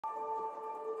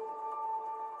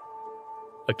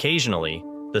Occasionally,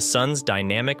 the Sun's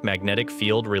dynamic magnetic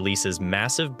field releases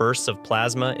massive bursts of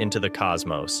plasma into the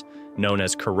cosmos, known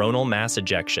as coronal mass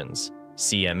ejections,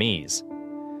 CMEs.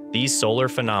 These solar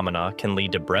phenomena can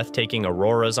lead to breathtaking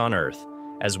auroras on Earth,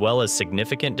 as well as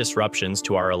significant disruptions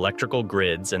to our electrical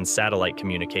grids and satellite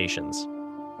communications.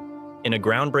 In a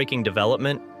groundbreaking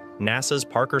development, NASA's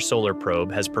Parker Solar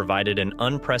Probe has provided an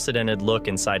unprecedented look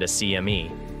inside a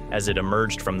CME as it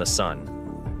emerged from the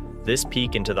Sun. This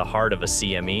peek into the heart of a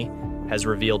CME has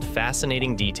revealed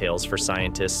fascinating details for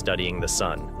scientists studying the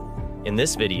Sun. In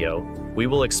this video, we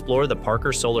will explore the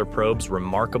Parker Solar Probe's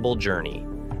remarkable journey,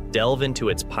 delve into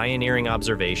its pioneering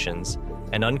observations,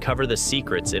 and uncover the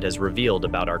secrets it has revealed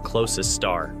about our closest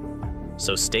star.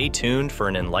 So stay tuned for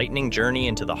an enlightening journey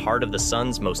into the heart of the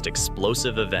Sun's most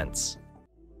explosive events.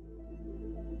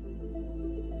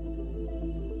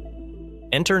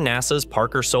 Enter NASA's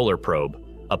Parker Solar Probe,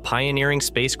 a pioneering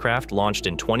spacecraft launched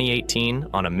in 2018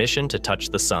 on a mission to touch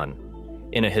the Sun.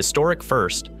 In a historic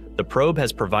first, the probe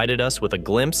has provided us with a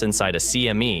glimpse inside a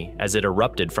CME as it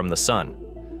erupted from the Sun.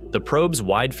 The probe's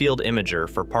wide-field imager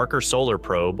for Parker Solar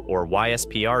Probe, or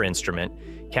YSPR instrument,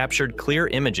 captured clear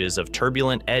images of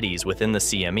turbulent eddies within the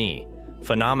CME,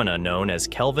 phenomena known as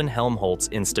Kelvin-Helmholtz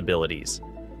instabilities.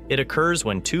 It occurs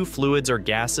when two fluids or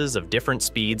gases of different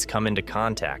speeds come into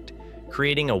contact,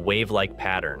 creating a wave-like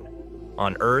pattern.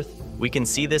 On Earth, we can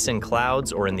see this in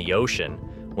clouds or in the ocean,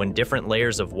 when different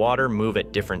layers of water move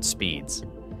at different speeds.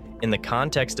 In the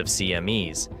context of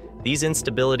CMEs, these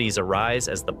instabilities arise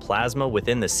as the plasma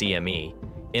within the CME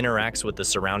interacts with the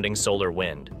surrounding solar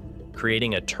wind,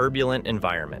 creating a turbulent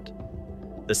environment.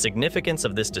 The significance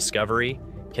of this discovery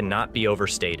cannot be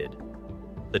overstated.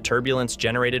 The turbulence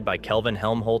generated by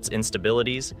Kelvin-Helmholtz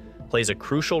instabilities plays a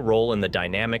crucial role in the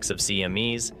dynamics of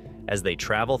CMEs as they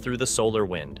travel through the solar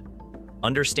wind.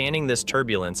 Understanding this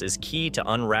turbulence is key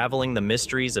to unraveling the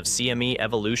mysteries of CME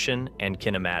evolution and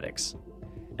kinematics.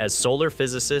 As solar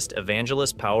physicist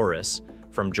Evangelos Paouris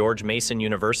from George Mason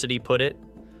University put it,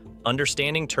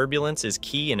 understanding turbulence is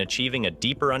key in achieving a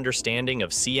deeper understanding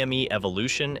of CME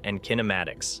evolution and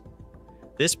kinematics.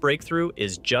 This breakthrough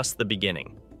is just the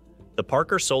beginning. The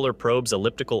Parker Solar Probe's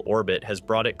elliptical orbit has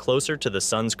brought it closer to the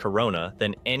Sun's corona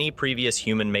than any previous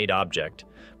human-made object,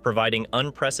 providing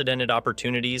unprecedented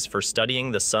opportunities for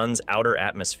studying the Sun's outer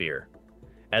atmosphere.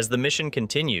 As the mission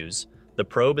continues, the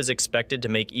probe is expected to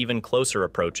make even closer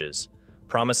approaches,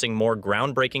 promising more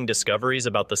groundbreaking discoveries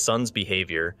about the Sun's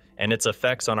behavior and its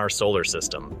effects on our solar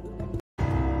system.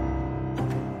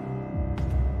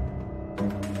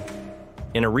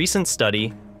 In a recent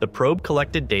study, the probe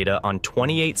collected data on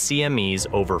 28 CMEs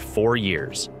over 4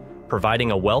 years,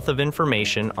 providing a wealth of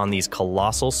information on these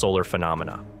colossal solar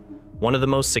phenomena. One of the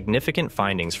most significant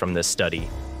findings from this study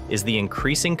is the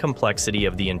increasing complexity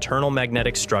of the internal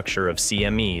magnetic structure of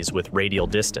CMEs with radial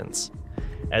distance.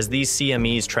 As these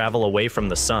CMEs travel away from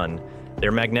the Sun,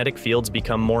 their magnetic fields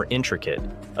become more intricate,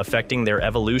 affecting their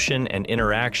evolution and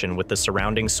interaction with the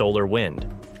surrounding solar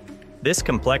wind. This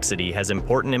complexity has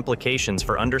important implications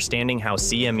for understanding how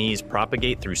CMEs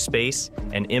propagate through space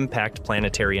and impact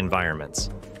planetary environments.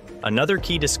 Another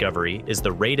key discovery is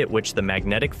the rate at which the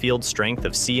magnetic field strength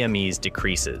of CMEs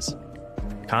decreases.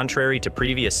 Contrary to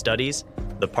previous studies,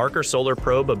 the Parker Solar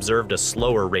Probe observed a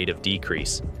slower rate of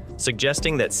decrease,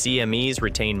 suggesting that CMEs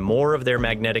retain more of their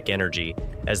magnetic energy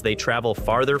as they travel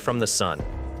farther from the Sun.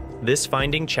 This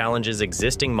finding challenges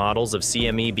existing models of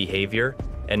CME behavior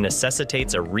and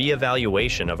necessitates a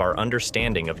re-evaluation of our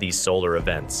understanding of these solar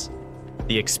events.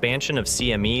 The expansion of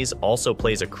CMEs also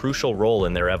plays a crucial role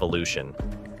in their evolution.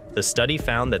 The study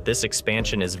found that this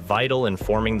expansion is vital in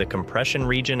forming the compression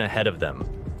region ahead of them,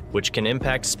 which can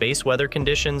impact space weather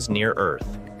conditions near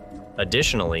Earth.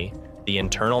 Additionally, the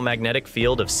internal magnetic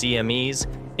field of CMEs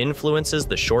influences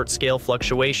the short-scale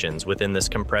fluctuations within this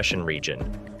compression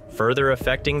region, further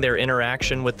affecting their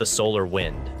interaction with the solar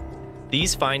wind.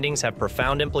 These findings have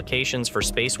profound implications for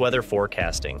space weather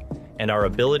forecasting and our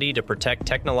ability to protect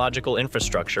technological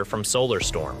infrastructure from solar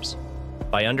storms.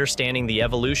 By understanding the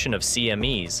evolution of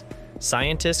CMEs,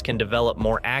 scientists can develop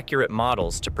more accurate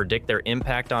models to predict their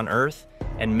impact on Earth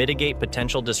and mitigate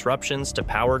potential disruptions to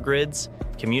power grids,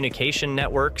 communication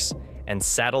networks, and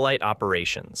satellite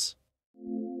operations.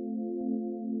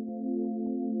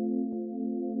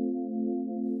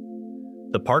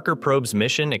 The Parker Probe's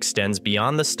mission extends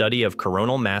beyond the study of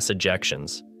coronal mass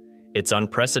ejections. Its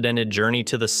unprecedented journey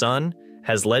to the Sun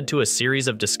has led to a series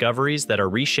of discoveries that are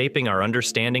reshaping our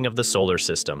understanding of the solar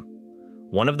system.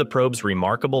 One of the probe's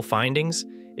remarkable findings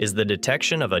is the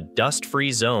detection of a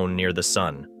dust-free zone near the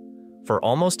Sun. For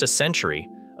almost a century,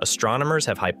 astronomers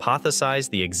have hypothesized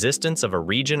the existence of a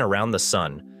region around the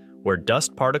Sun where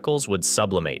dust particles would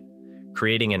sublimate,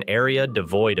 creating an area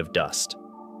devoid of dust.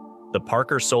 The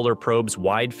Parker Solar Probe's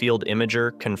Wide-Field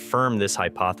Imager confirmed this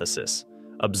hypothesis,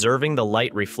 observing the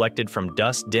light reflected from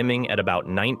dust dimming at about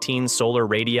 19 solar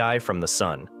radii from the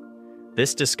Sun.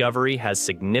 This discovery has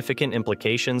significant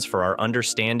implications for our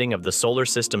understanding of the solar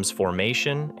system's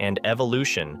formation and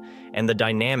evolution and the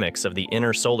dynamics of the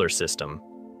inner solar system.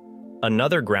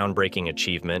 Another groundbreaking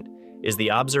achievement is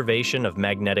the observation of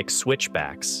magnetic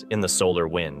switchbacks in the solar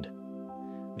wind.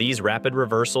 These rapid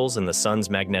reversals in the Sun's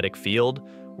magnetic field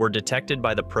were detected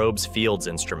by the probe's Fields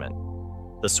instrument.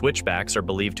 The switchbacks are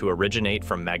believed to originate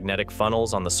from magnetic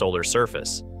funnels on the solar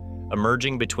surface,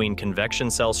 emerging between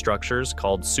convection cell structures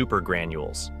called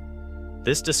supergranules.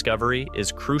 This discovery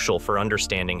is crucial for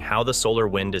understanding how the solar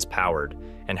wind is powered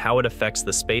and how it affects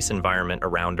the space environment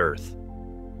around Earth.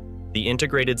 The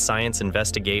integrated science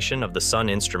investigation of the Sun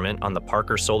instrument on the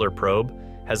Parker Solar Probe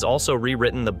has also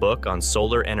rewritten the book on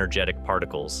solar energetic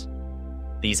particles.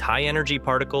 These high-energy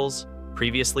particles,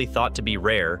 previously thought to be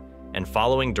rare and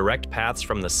following direct paths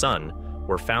from the Sun,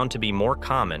 were found to be more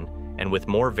common and with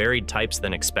more varied types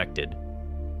than expected.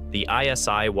 The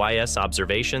ISI-YS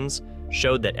observations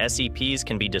showed that SEPs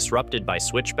can be disrupted by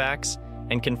switchbacks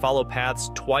and can follow paths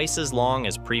twice as long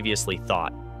as previously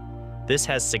thought. This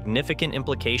has significant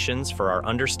implications for our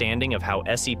understanding of how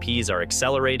SEPs are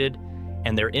accelerated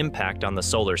and their impact on the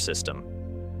solar system.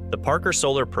 The Parker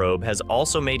Solar Probe has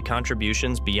also made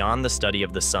contributions beyond the study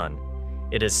of the Sun.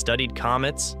 It has studied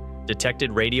comets,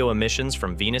 detected radio emissions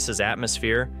from Venus's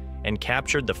atmosphere, and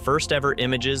captured the first-ever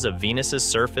images of Venus's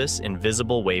surface in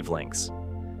visible wavelengths.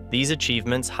 These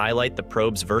achievements highlight the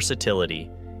probe's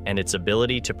versatility and its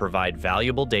ability to provide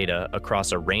valuable data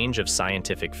across a range of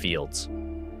scientific fields.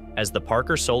 As the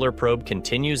Parker Solar Probe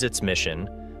continues its mission,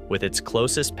 with its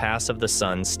closest pass of the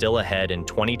Sun still ahead in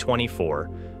 2024,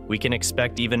 we can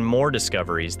expect even more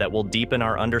discoveries that will deepen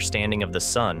our understanding of the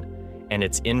Sun and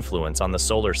its influence on the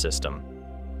solar system.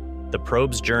 The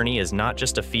probe's journey is not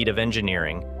just a feat of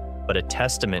engineering, but a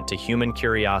testament to human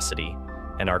curiosity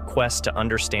and our quest to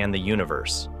understand the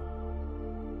universe.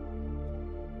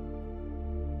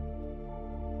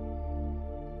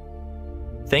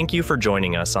 Thank you for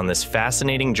joining us on this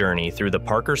fascinating journey through the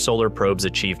Parker Solar Probe's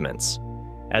achievements.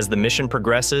 As the mission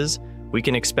progresses, we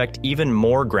can expect even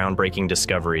more groundbreaking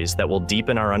discoveries that will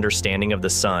deepen our understanding of the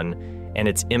Sun and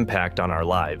its impact on our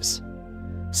lives.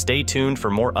 Stay tuned for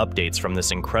more updates from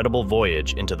this incredible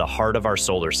voyage into the heart of our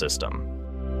solar system.